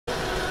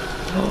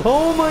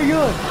Oh my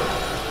god!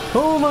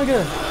 Oh my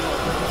god!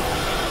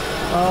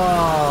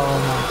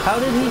 Oh, how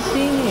did he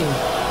see me?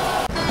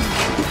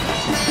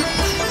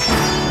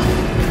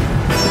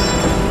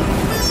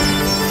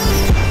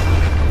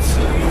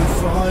 Till you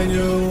find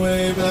your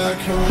way back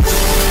home.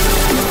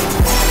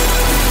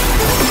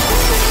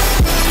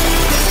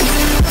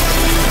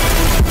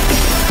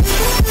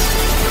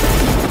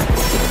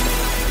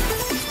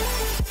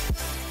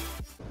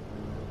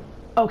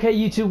 Okay,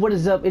 YouTube, what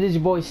is up? It is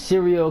your boy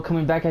Serial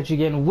coming back at you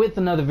again with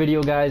another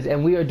video, guys,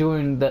 and we are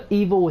doing The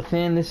Evil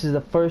Within. This is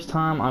the first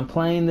time I'm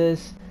playing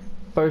this.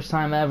 First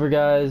time ever,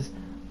 guys.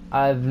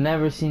 I've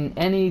never seen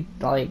any,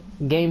 like,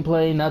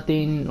 gameplay,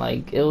 nothing.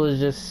 Like, it was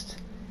just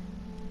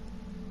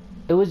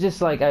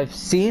like, I've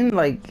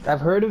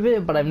heard of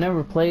it, but I've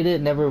never played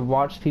it, never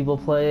watched people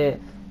play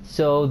it.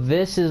 So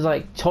this is,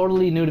 like,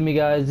 totally new to me,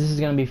 guys. This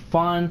is gonna be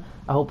fun.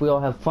 I hope we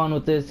all have fun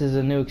with this. This is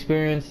a new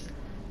experience.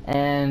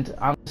 And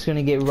I'm just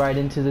gonna get right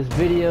into this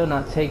video,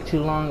 not take too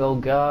long. Oh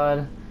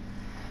god.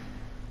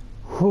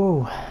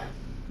 Whew.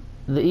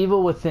 The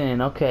Evil Within.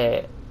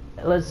 Okay,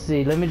 let's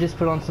see, let me just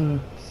put on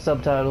some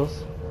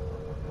subtitles.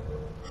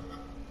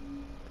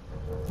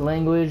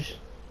 Language,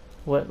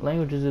 what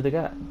languages do they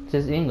got?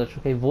 Just English.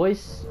 Okay,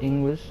 voice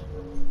English,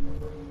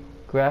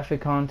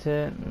 graphic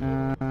content,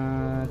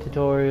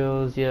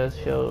 tutorials, yes,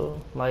 show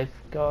life.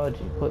 God,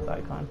 you put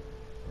icon.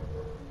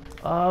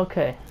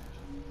 Okay,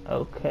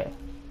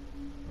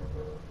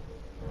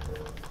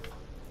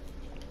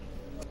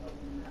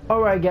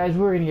 Alright guys,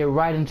 we're gonna get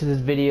right into this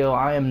video.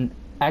 I am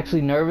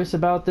actually nervous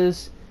about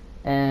this,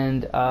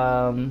 and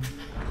I'm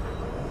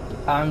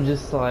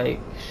just like,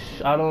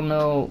 I don't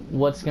know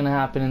what's gonna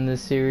happen in this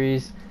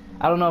series.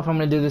 I don't know if I'm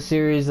gonna do this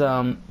series,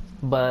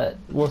 but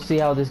we'll see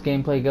how this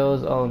gameplay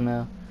goes. Oh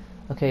no.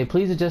 Okay,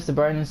 please adjust the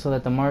brightness so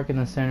that the mark in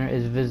the center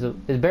is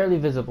barely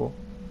visible.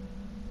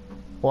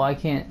 Well, I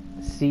can't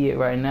see it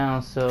right now,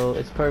 so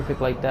it's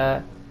perfect like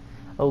that.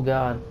 Oh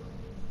god.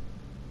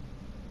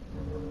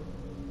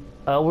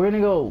 We're gonna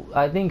go,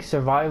 I think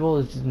survival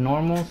is just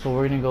normal, so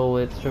we're gonna go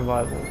with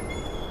survival.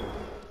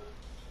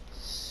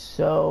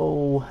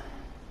 So,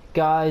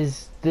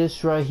 guys,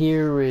 this right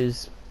here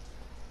is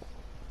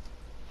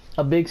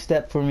a big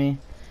step for me.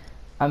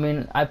 I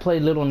mean, I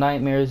played Little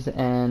Nightmares,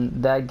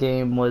 and that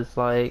game was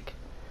like,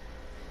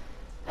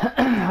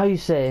 how you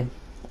say,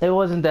 it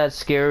wasn't that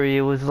scary.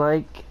 It was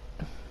like,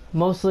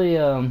 mostly,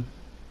 a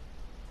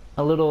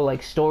little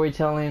like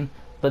storytelling,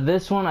 but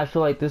this one, I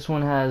feel like this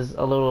one has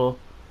a little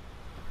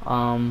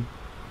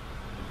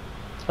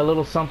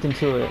something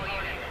to it.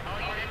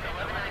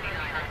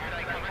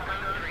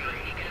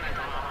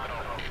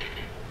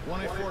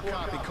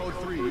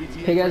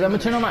 Hey guys, I'm gonna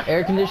turn on my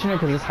air conditioner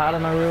because it's hot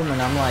in my room, and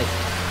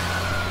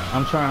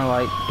I'm trying to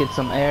like get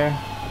some air.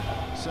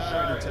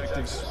 Sorry,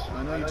 detectives.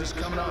 I know you're just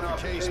coming off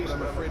the case, but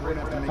I'm afraid we're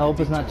gonna have to make I hope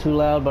it's not too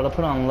loud, but I'll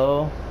put on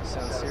low.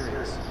 Sounds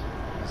serious.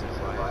 Is it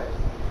quiet?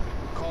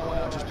 Call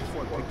went out just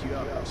before I picked you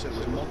up. You said it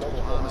was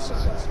multiple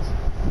homicides.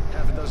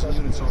 Half a dozen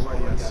units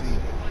already on scene.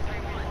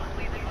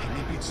 Hey,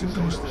 maybe it's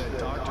supposed to that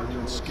doctor who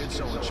in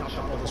Schizo and chopped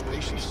up all those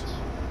patients.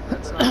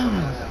 That's not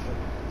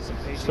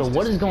So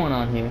what is going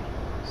on here?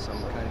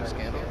 some kind of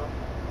scandal.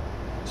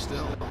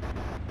 Still,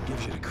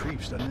 gives you the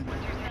creeps, doesn't it?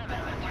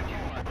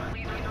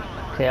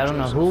 Okay, I don't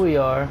know who we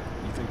are.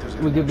 You think there's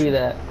a We could be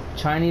that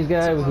Chinese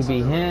guy, we could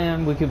be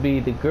him, we could be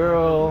the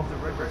girl.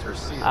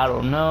 I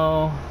don't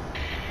know.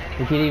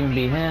 We could even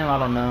be him, I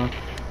don't know.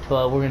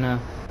 But we're gonna...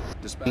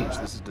 Dispatch,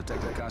 this is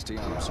Detective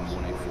Castellanos from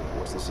 184.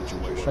 What's the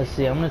situation? Let's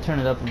see, I'm gonna turn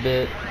it up a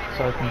bit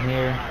so I can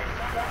hear.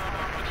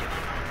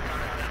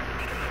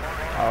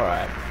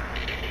 Alright.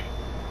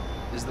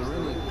 Is there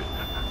really...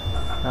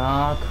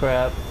 Oh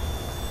crap.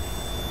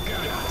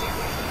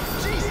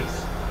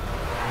 Jesus!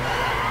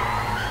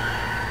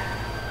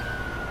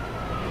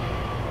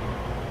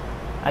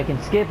 I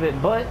can skip it,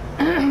 but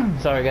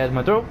sorry guys,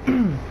 my throat.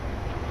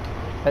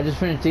 I just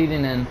finished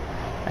eating, and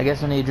I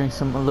guess I need to drink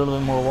a little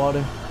bit more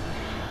water.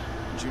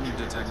 Junior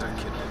Detective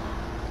Kidman.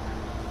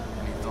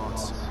 Any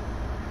thoughts?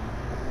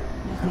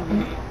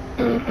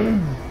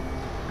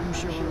 I'm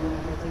sure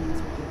everything's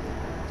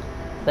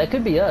okay. That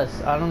could be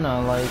us. I don't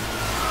know, like,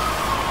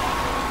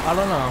 I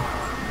don't know.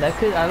 That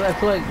could, I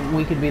feel like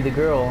we could be the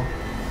girl.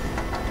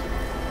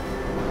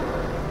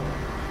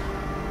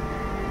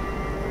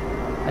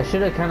 I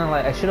should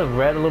have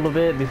read a little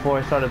bit before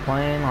I started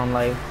playing on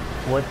like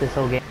what this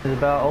whole game is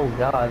about. Oh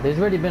god, there's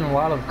already been a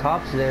lot of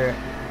cops there,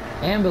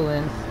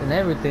 ambulance and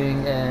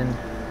everything, and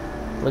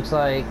looks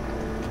like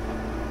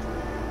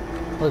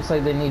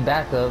they need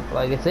backup.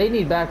 Like, if they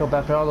need backup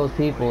after all those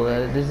people,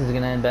 this is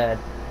gonna end bad.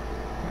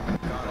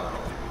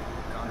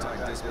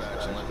 Contact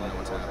dispatch and let them know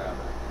what's happening.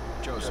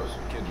 Joseph,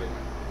 Kidman,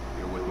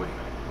 you're with me.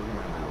 We're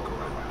gonna have a look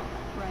around.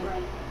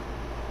 Right.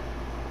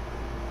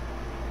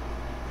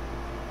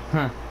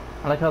 Huh.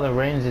 I like how the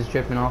rain is just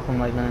dripping off them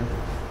like that.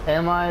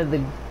 Am I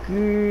the...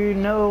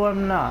 No,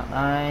 I'm not.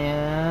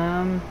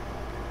 I'm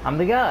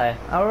the guy.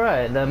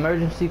 Alright, the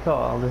emergency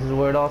call. This is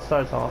where it all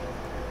starts off.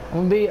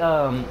 I'm gonna be,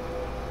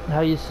 how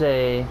you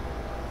say...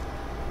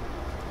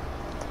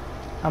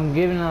 I'm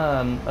giving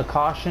a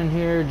caution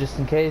here just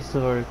in case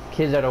for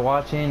kids that are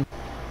watching.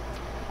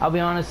 I'll be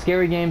honest,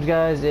 scary games,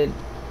 guys,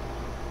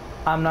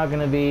 I'm not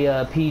gonna be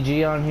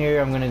PG on here.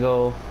 I'm gonna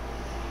go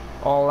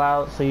all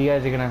out. So you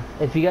guys are gonna,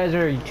 if you guys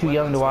are too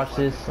young to watch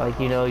this, like,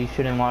 you know, you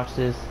shouldn't watch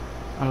this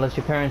unless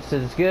your parents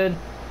said it's good.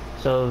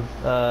 So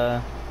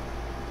how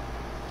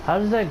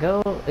does that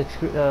go?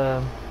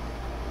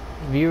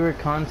 Viewer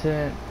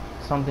content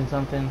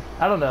something,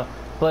 I don't know.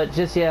 But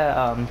just,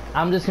 yeah,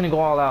 I'm just gonna go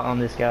all out on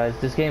this, guys.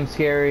 This game's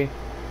scary,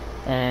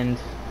 and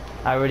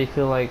I already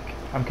feel like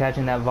I'm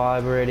catching that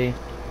vibe already.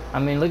 I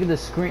mean, look at the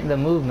screen, the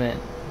movement.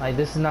 Like,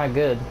 this is not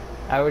good.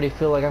 I already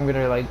feel like I'm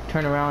gonna, like,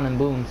 turn around and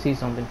boom, see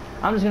something.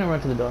 I'm just gonna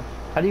run to the door.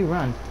 How do you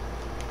run?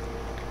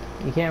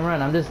 You can't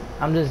run. I'm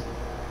just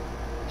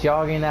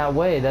jogging that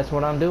way. That's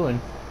what I'm doing.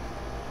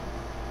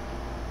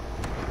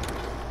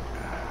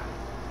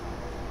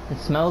 It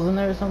smells in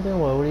there or something?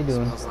 What are you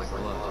doing? Smells like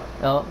blood.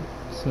 Oh,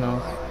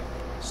 smells.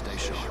 Stay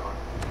sharp.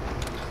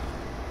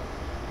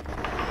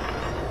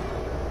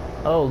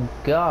 Oh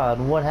God,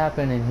 what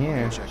happened in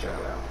here? Check it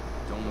out.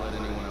 Don't let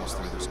anyone else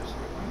through this door.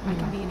 I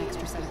can be an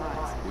extra set of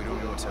eyes. We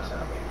don't know what's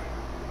happening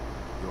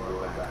here.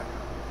 You're back.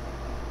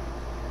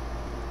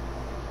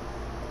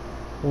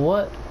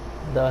 What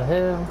the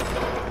hell?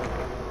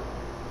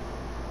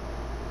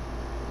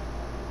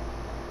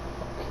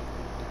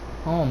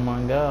 Oh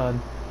my God.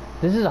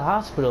 This is a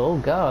hospital. Oh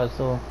God,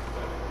 so...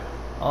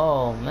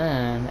 Oh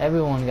man,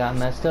 everyone got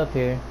messed up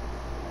here.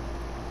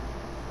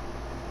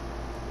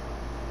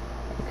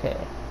 Okay.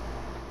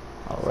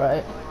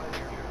 Alright.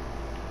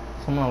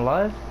 Someone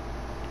alive?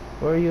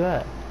 Where are you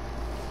at?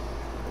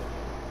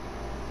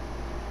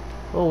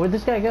 Oh, where'd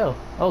this guy go?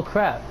 Oh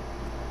crap.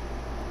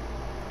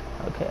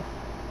 Okay.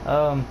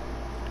 Oh.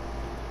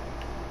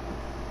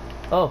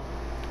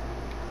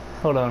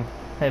 Hold on.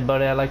 Hey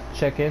buddy, I'd like to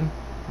check in.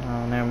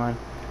 Oh, never mind.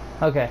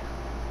 Okay.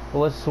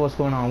 What's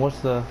going on?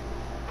 What's the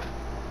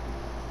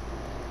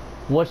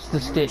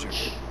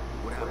stitch?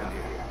 What happened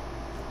here?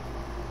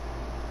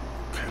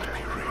 Can't be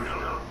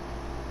real.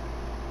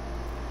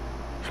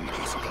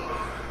 Impossible.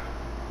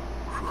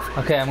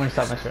 Okay, I'm gonna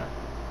stop my shot.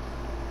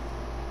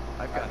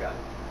 I've got it.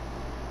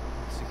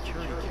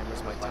 Security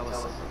cameras might tell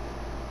us something.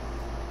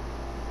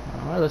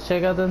 Alright, let's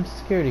check out them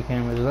security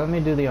cameras. Let me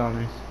do the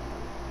honors.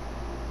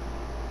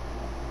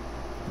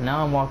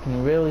 Now I'm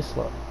walking really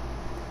slow.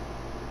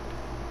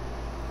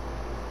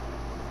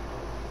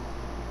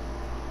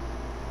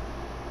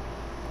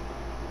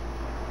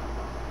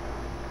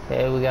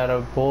 Okay, we got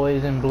our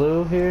boys in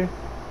blue here.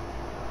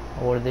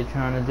 What are they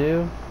trying to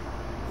do?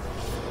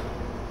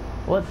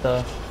 What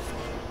the?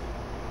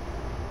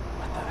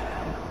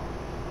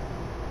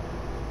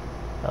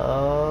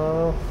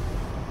 Oh.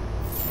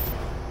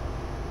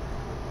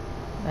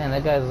 Man,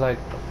 that guy's like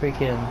a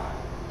freaking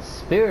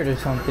spirit or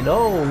something.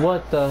 Oh,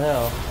 what the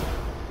hell?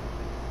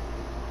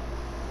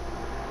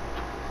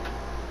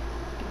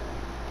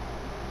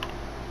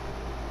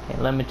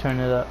 Okay, let me turn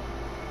it up.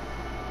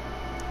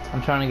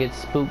 I'm trying to get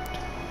spooked.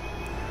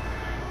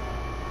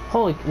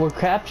 Holy, we're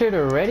captured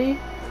already?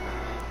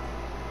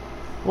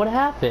 What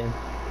happened?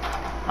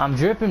 I'm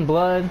dripping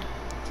blood.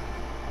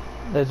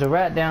 There's a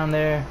rat down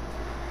there.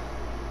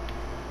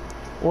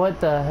 What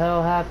the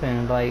hell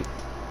happened? Like,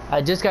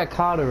 I just got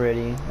caught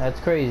already. That's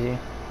crazy.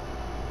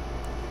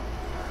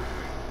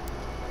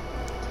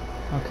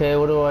 Okay,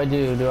 what do I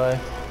do?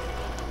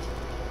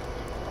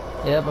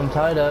 Yep, I'm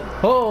tied up.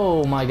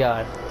 Oh my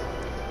God.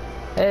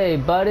 Hey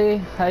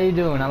buddy, how you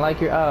doing? I like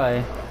your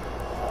eye.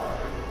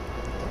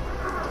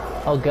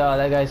 Oh God,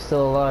 that guy's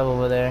still alive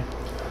over there.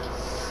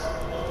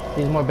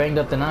 He's more banged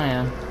up than I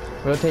am.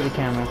 Rotate the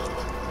camera.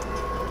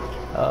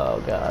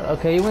 Oh God.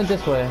 Okay, he went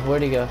this way.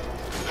 Where'd he go?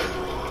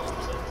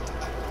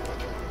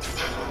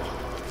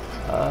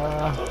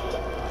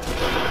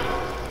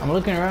 I'm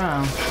looking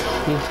around.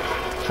 He's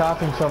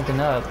chopping something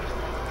up.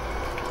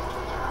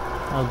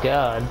 Oh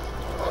God.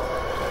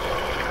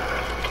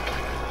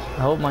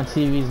 I hope my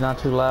TV's not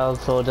too loud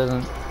so it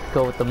doesn't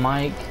go with the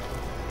mic.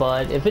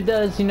 But if it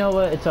does, you know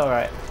what? It's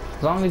alright.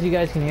 As long as you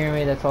guys can hear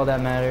me, that's all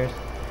that matters.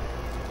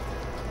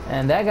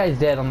 And that guy's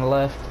dead on the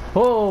left.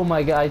 Oh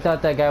my God, I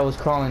thought that guy was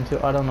crawling too.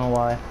 I don't know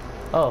why.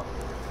 Oh.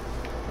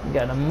 You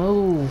gotta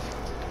move.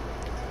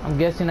 I'm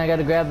guessing I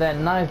gotta grab that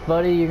knife,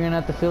 buddy. You're gonna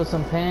have to feel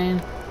some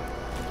pain.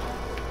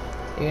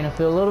 You're gonna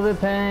feel a little bit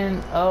of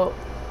pain. Oh.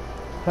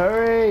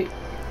 Hurry.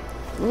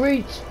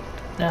 Reach.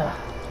 Ugh.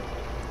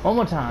 One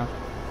more time.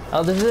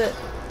 Oh, this is it.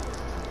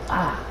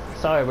 Ah.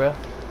 Sorry, bro.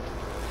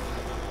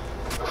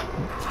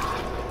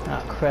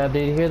 Ah, crap.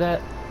 Did you hear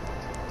that?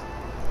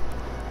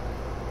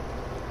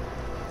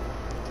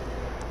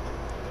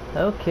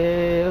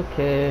 Okay,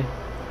 okay.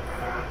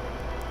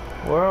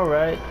 We're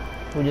alright.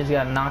 We just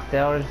got knocked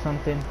out or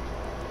something.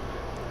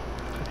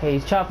 Okay,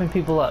 he's chopping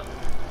people up.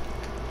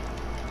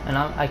 And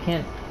I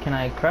can't... Can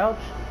I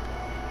crouch?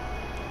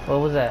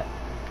 What was that?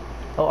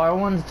 Oh,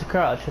 R1's to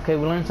crouch. Okay,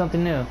 we learned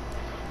something new.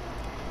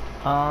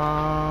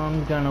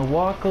 I'm gonna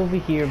walk over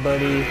here,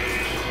 buddy.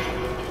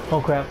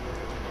 Oh, crap.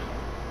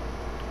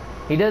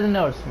 He doesn't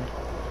notice me.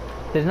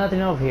 There's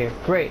nothing over here.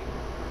 Great.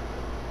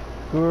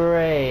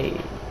 Great.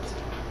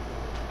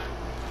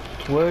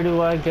 Where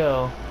do I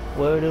go?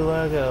 Where do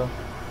I go?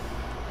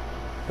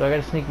 Do I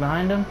gotta sneak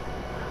behind him?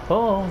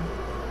 Oh.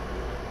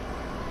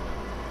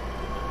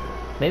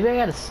 Maybe I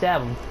gotta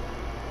stab him.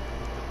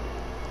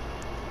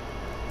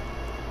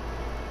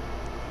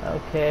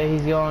 Okay,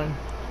 he's going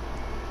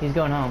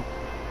home.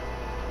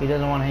 He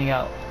doesn't want to hang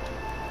out.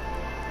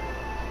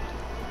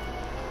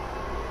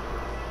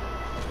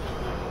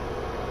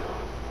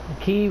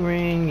 Key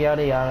ring,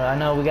 yada yada. I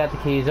know we got the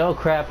keys. Oh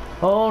crap.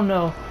 Oh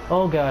no.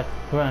 Oh god.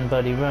 Run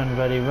buddy, run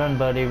buddy, run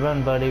buddy,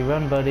 run buddy,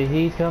 run buddy.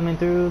 He's coming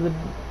through the...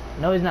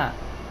 No he's not.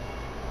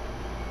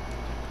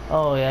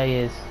 Oh yeah he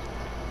is.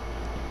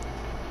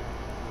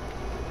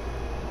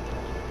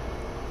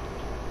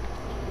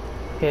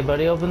 Okay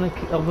buddy, open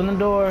the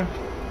door.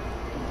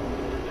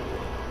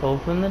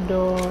 Open the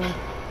door.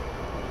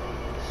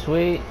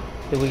 Sweet.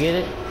 Did we get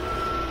it?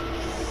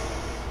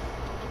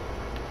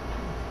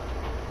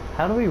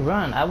 How do we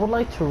run? I would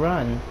like to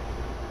run.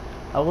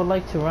 I would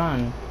like to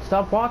run.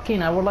 Stop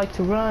walking. I would like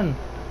to run.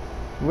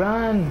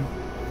 Run.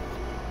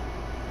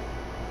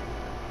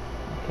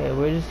 Okay,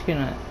 we're just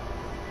gonna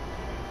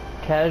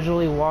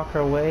casually walk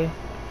our way.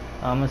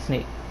 I'm gonna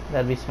sneak.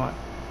 That'd be smart.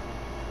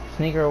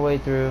 Sneak our way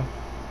through.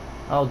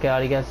 Oh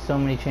god, he got so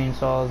many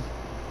chainsaws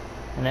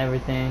and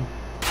everything.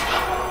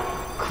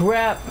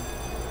 Crap!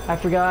 I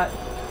forgot.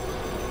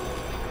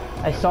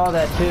 I saw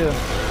that too.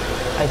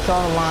 I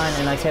saw the line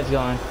and I kept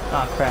going.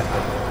 Oh crap.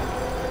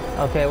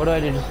 Okay, what do I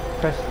do? Just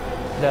press...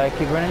 Do I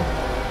keep running?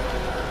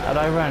 How do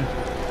I run?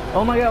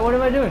 Oh my god, what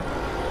am I doing?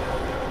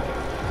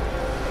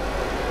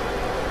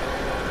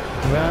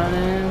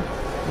 Running.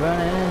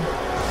 Running.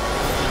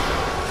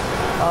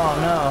 Oh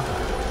no.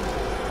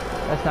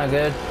 That's not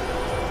good.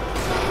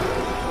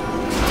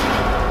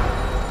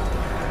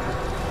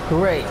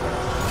 Great.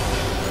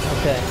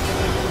 Okay.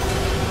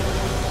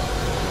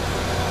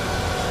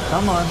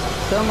 Come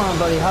on,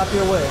 buddy, hop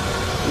your way.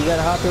 You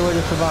gotta hop your way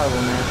to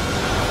survival, man.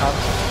 Hop.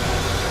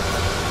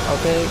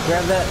 Okay,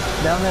 grab that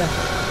down there.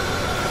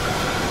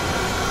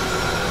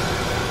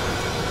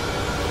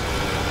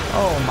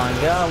 Oh my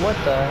god, what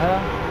the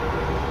hell?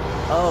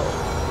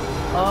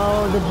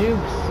 Oh, the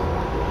jukes.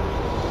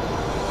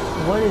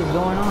 What is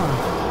going on?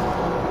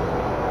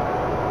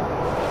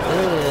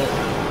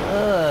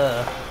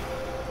 Ugh.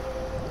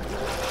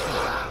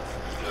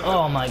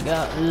 Oh my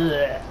god.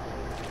 Ugh.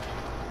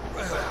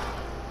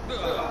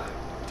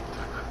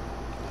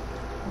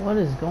 What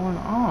is going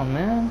on,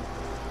 man?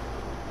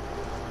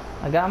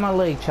 I got my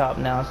leg chopped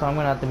now, so I'm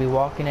gonna have to be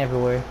walking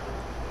everywhere.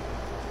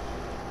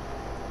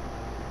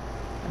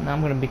 And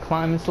I'm gonna be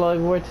climbing slow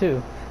everywhere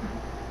too.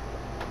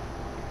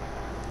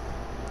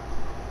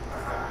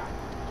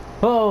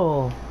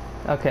 Oh!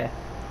 Okay.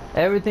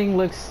 Everything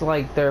looks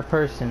like they're a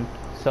person.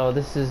 So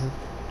this is...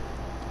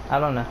 I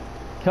don't know.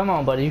 Come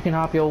on, buddy. You can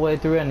hop your way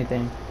through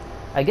anything.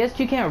 I guess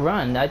you can't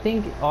run. I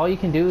think all you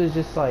can do is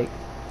just like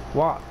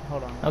walk.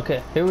 Hold on.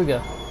 Okay, here we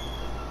go.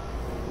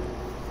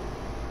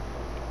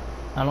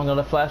 I don't got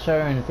a flashlight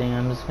or anything.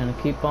 I'm just gonna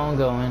keep on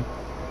going.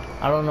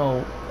 I don't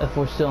know if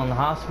we're still in the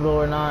hospital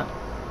or not.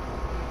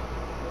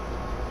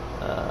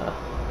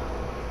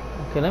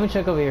 Okay, let me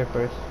check over here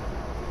first.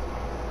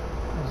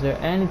 Is there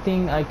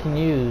anything I can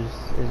use?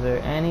 Is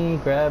there any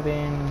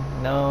grabbing?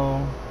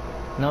 No.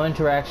 No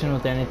interaction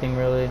with anything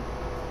really.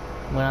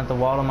 I'm gonna have to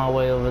waddle my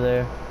way over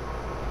there.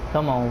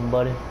 Come on,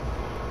 buddy.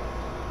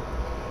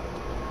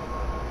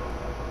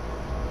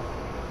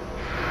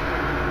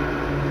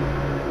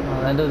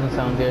 Oh, that doesn't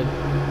sound good.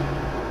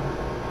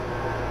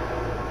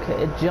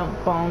 Okay,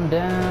 jump on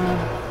down.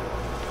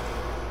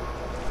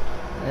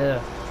 Yeah.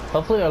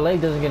 Hopefully our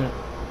leg doesn't get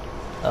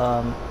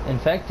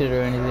infected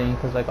or anything,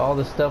 because like all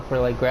the stuff we're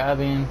like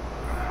grabbing.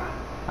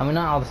 I mean,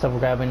 not all the stuff we're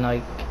grabbing,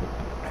 like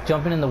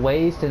jumping in the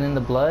waist and in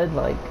the blood,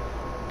 like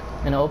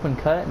in an open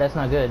cut. That's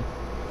not good.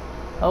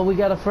 Oh, we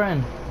got a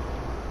friend.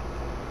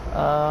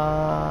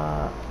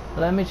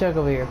 Let me check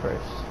over here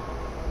first.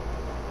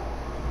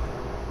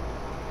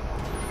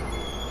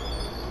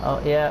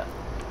 Oh yeah.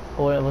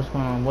 What's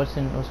going on? What's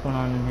going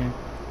on in here?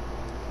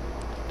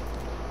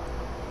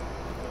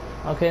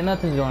 Okay,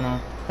 nothing's going on.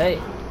 Hey,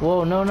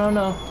 whoa, no, no,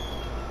 no.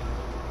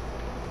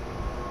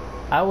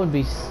 I would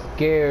be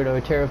scared or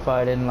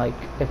terrified, and like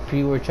if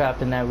you were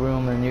trapped in that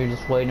room and you're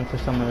just waiting for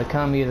someone to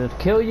come either to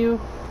kill you,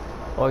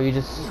 or you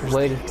just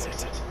waited.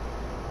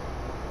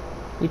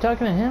 You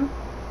talking to him?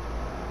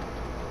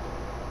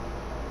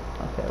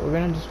 Okay, we're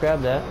gonna just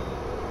grab that.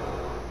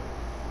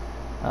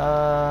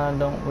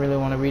 Don't really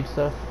want to read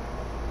stuff.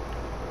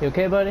 You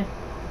okay, buddy?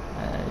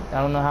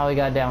 I don't know how he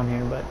got down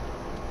here, but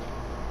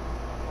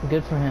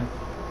good for him.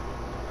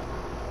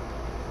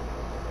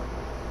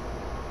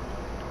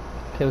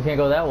 Okay, we can't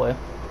go that way.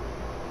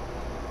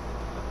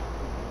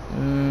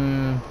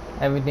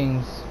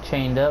 Everything's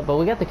chained up, but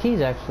we got the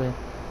keys actually.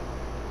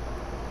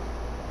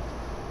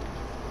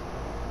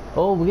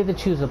 Oh, we get to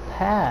choose a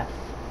path.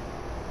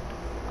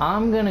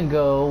 I'm gonna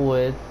go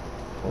with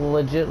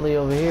legitly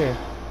over here.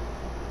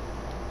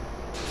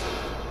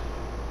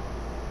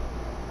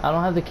 I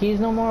don't have the keys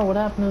no more? What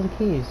happened to the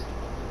keys?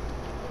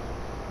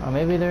 Or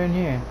maybe they're in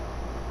here.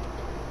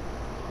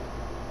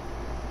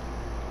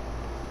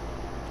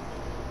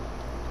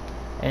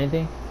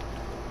 Anything?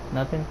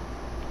 Nothing?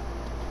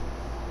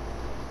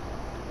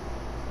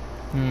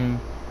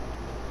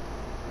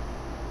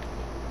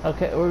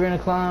 Okay, we're gonna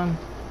climb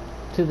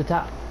to the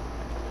top.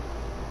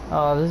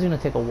 Oh, this is gonna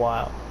take a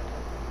while.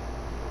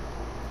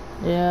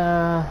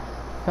 Yeah,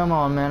 come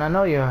on, man. I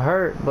know you're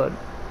hurt, but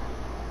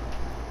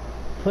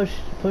push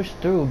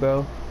through,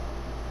 bro.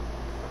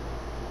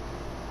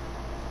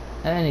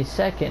 Any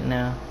second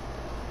now.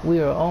 We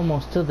are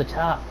almost to the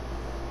top.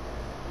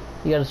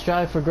 You gotta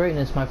strive for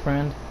greatness, my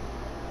friend.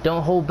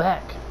 Don't hold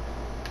back.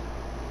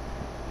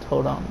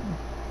 Hold on.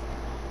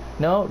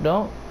 No,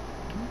 don't.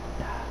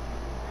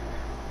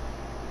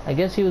 I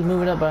guess he was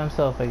moving up by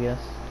himself, I guess.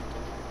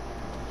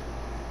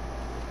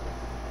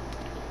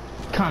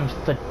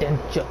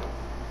 Confidential.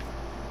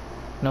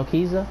 No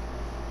keys though?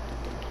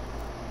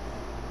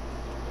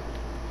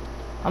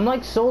 I'm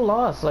like so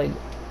lost. Like,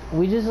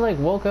 we just like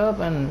woke up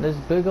and this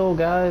big old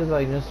guy is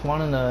like just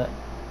wanting to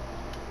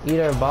eat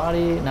our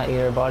body. Not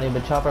eat our body,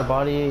 but chop our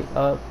body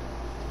up.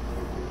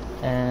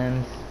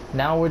 And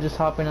now we're just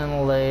hopping on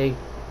a leg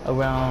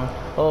around.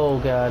 Oh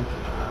god.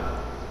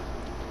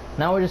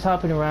 Now we're just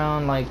hopping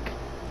around, like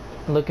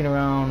looking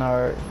around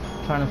or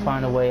trying to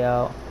find a way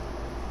out.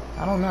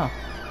 I don't know.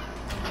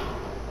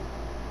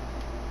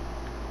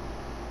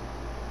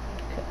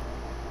 Okay.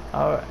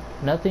 Alright.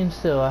 Nothing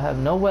still. I have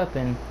no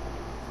weapon.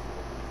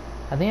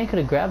 I think I could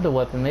have grabbed a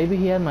weapon. Maybe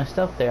he had my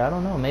stuff there. I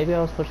don't know. Maybe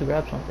I was supposed to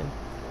grab something.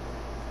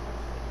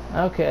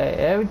 Okay.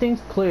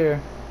 Everything's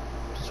clear.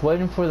 Just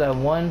waiting for that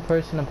one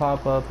person to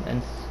pop up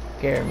and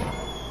scare me.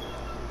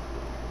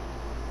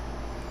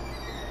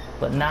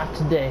 But not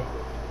today,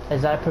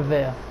 as I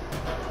prevail.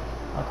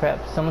 Oh crap,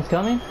 someone's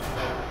coming?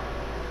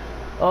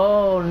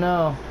 Oh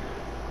no.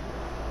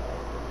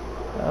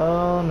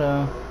 Oh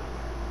no.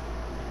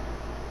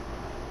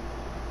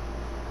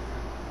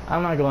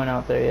 I'm not going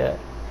out there yet.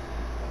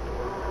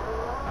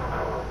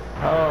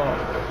 Oh.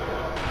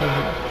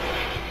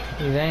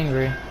 He's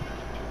angry.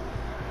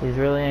 He's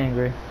really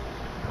angry.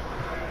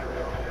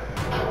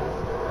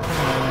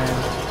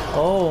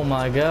 Oh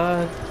my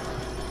god.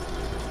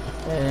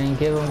 And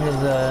give him his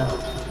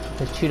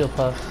Cheeto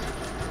Puffs.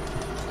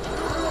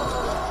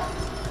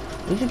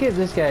 We should give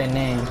this guy a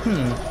name.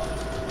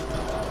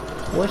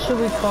 What should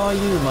we call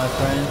you, my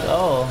friend?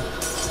 Oh.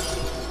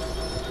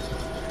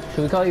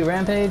 Should we call you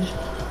Rampage?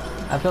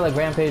 I feel like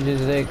Rampage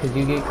is there because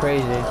you get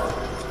crazy.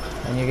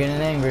 And you're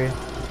getting angry.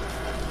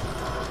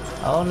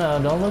 Oh no,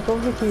 don't look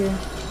over here.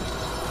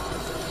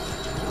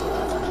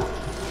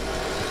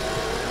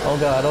 Oh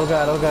god, oh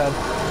god, oh god.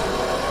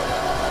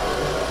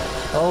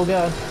 Oh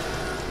god.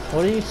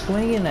 What are you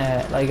swinging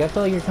at? Like, I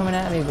feel like you're coming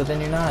at me, but then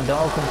you're not.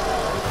 Don't open.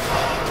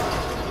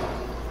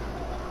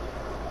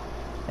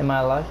 Am I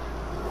alive?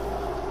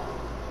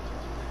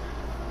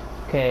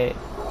 Okay.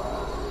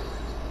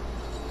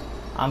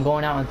 I'm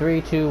going out in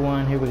 3, 2,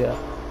 1. Here we go.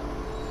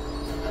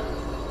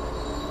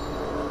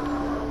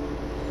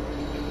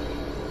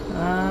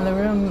 The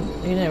room,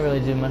 he didn't really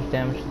do much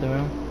damage to the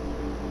room.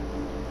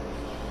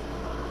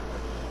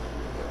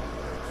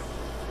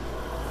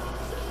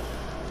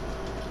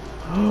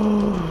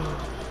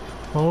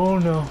 Oh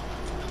no.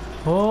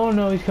 Oh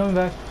no, he's coming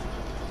back.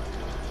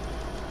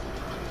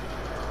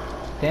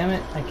 Damn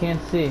it, I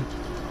can't see.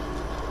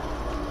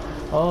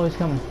 Oh, he's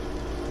coming.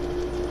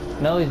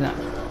 No, he's not.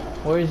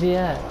 Where is he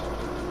at?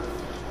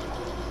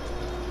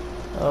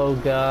 Oh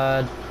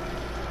god.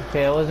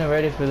 Okay, I wasn't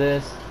ready for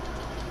this.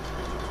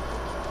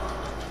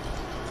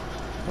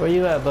 Where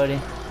you at, buddy?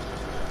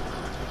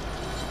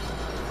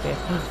 Okay.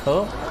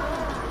 Oh.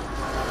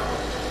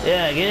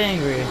 Yeah, get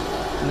angry,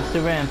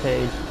 Mr.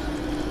 Rampage.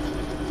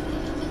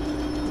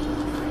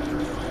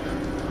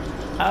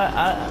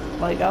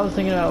 I was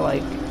thinking about,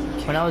 like,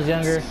 when I was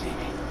younger.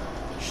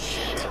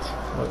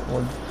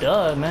 Well,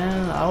 duh,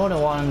 man. I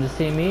wouldn't want him to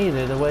see me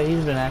either, the way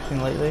he's been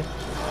acting lately.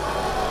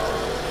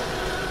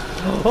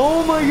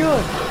 Oh my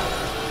god!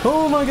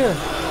 Oh my god!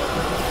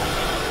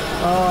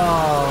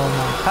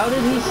 Oh, how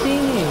did he see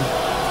me?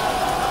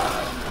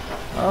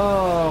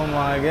 Oh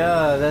my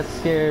god, that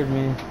scared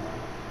me.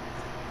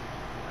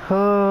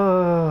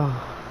 Oh.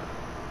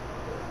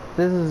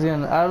 This is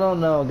gonna, I don't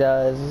know,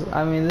 guys.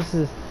 I mean, this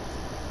is...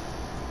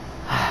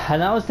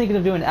 And I was thinking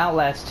of doing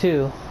Outlast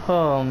 2.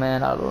 Oh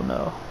man, I don't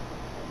know.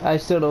 I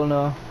still don't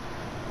know.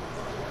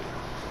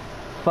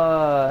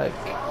 Fuck.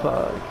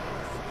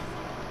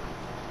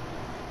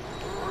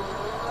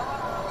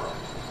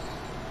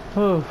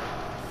 Whew.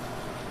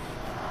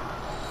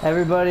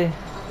 Everybody,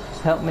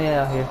 just help me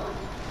out here.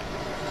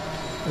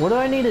 What do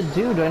I need to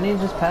do? Do I need to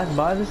just pass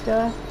by this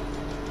guy?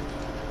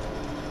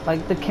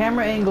 Like, the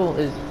camera angle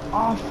is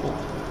awful.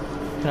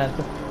 Can I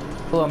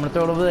oh, I'm gonna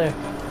throw it over there.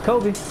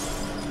 Kobe,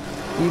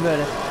 you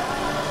better.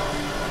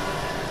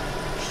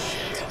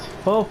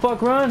 Oh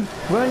fuck, run!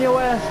 Run your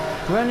ass!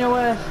 Run your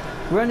ass!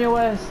 Run your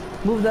ass!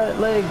 Move that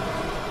leg!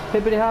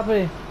 Hippity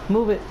hoppity!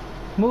 Move it!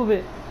 Move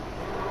it!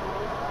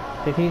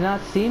 Did he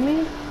not see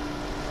me?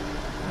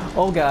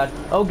 Oh god!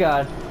 Oh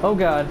god! Oh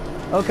god!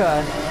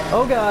 Okay.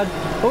 Oh god.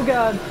 Oh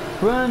god.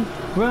 Run.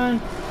 Run.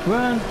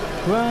 Run.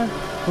 Run.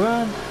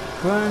 Run.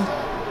 Run.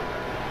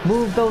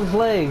 Move those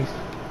legs.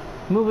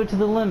 Move it to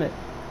the limit.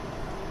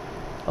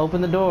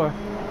 Open the door.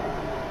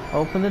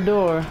 Open the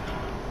door.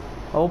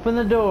 Open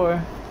the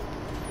door.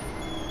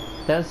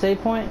 Is that a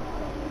save point?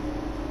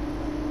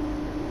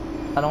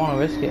 I don't want to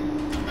risk it.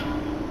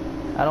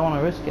 I don't want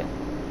to risk it.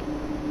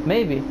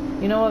 Maybe.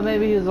 You know what?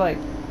 Maybe he was like,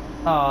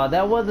 oh,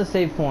 that was a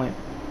save point.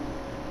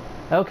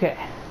 Okay.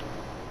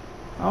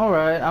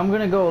 Alright, I'm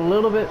gonna go a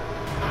little bit.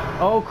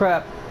 Oh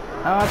crap.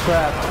 Oh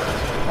crap.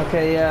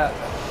 Okay, yeah.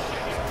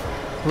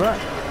 Run.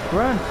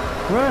 Run.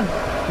 Run.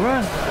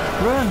 Run.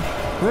 Run.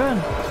 Run.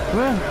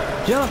 Run.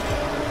 Jump.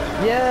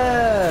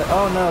 Yeah.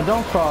 Oh no,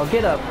 don't crawl.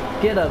 Get up.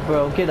 Get up,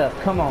 bro. Get up.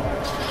 Come on.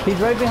 He's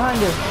right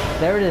behind us.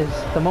 There it is.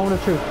 The moment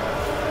of truth.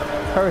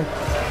 Hurry.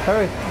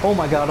 Hurry. Oh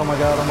my god. Oh my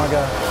god. Oh my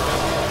god.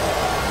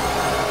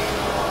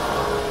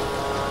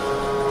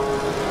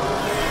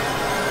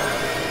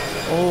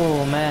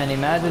 Oh man,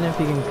 imagine if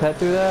you can cut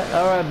through that.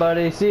 Alright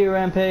buddy, see you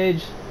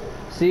Rampage.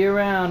 See you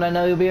around, I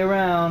know you'll be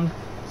around.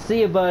 See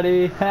you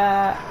buddy.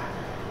 Ha!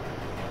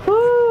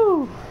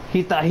 Woo!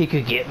 He thought he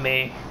could get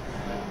me.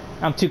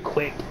 I'm too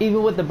quick.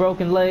 Even with the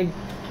broken leg,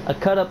 a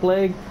cut up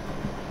leg,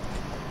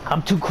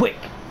 I'm too quick.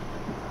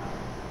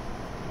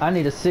 I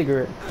need a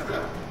cigarette.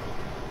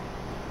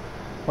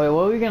 Wait,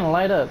 what were you gonna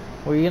light up?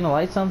 Were you gonna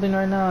light something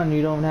right now and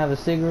you don't have a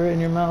cigarette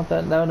in your mouth?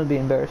 That would be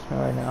embarrassment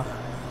right now.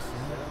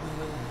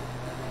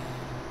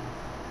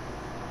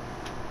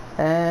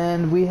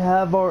 And we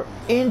have our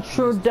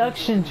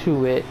introduction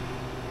to it.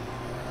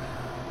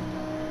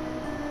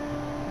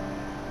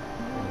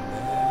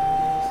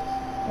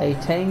 A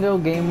Tango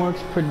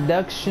Gameworks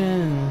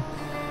production.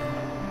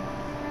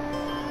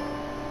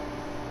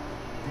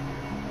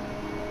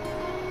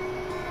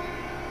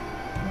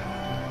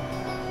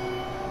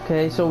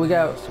 Okay, so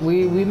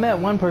we met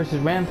one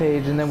person,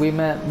 Rampage, and then we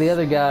met the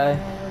other guy.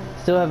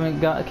 Still haven't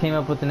came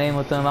up with the name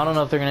with them. I don't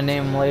know if they're gonna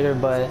name him later,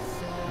 but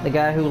the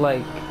guy who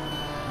like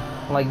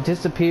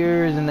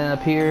disappears and then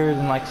appears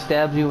and like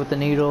stabs you with the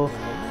needle.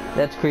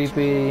 That's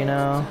creepy, you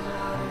know.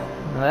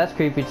 And that's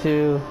creepy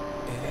too.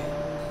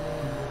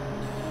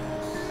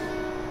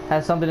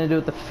 Has something to do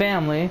with the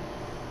family.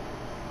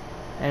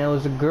 And it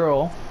was a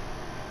girl.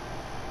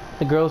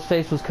 The girl's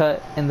face was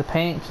cut in the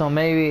paint, so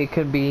maybe it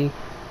could be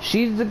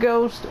she's the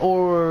ghost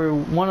or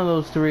one of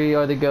those three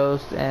are the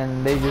ghost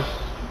and they just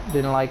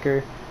didn't like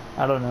her.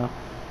 I don't know.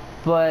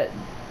 But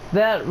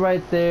that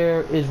right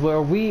there is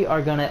where we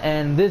are gonna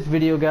end this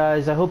video,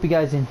 guys. I hope you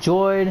guys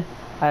enjoyed.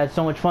 I had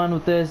so much fun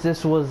with this.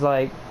 This was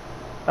like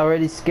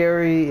already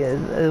scary.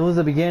 It was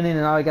the beginning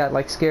and I got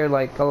like scared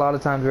like a lot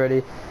of times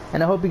already.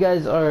 And I hope you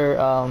guys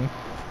are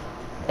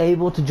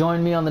able to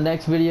join me on the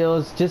next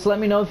videos. Just let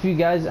me know if you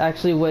guys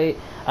actually wait.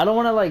 I don't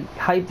want to like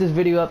hype this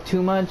video up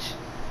too much,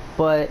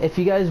 but if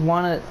you guys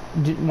want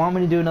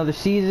me to do another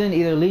season,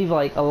 either leave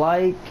like a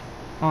like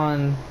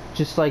on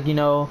just like, you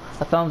know,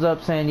 a thumbs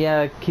up saying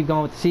yeah, keep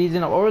going with the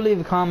season, or leave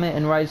a comment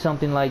and write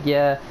something like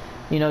yeah,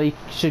 you know, you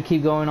should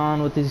keep going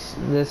on with this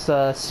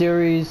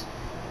series.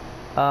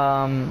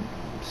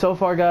 So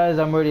far guys,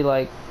 I'm already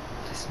like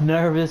just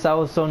nervous. I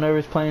was so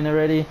nervous playing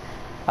already.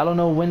 I don't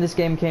know when this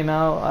game came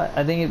out.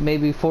 I think it may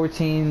be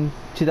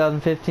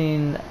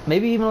 2015,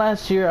 maybe even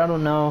last year, I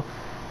don't know.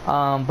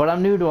 But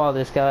I'm new to all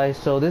this, guys,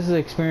 so this is an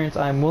experience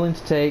I'm willing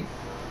to take.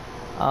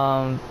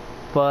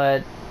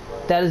 But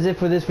that is it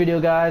for this video,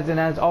 guys, and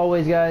as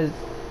always, guys,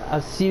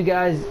 I'll see you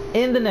guys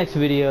in the next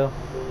video.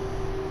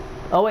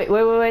 Oh wait,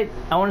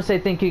 I want to say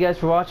thank you guys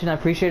for watching. I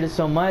appreciate it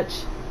so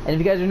much. And if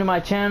you guys are new to my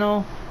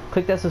channel,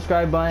 click that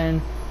subscribe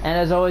button. And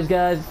as always,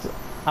 guys,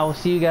 I will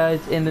see you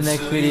guys in the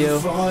next video.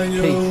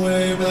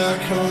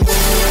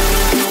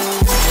 Peace.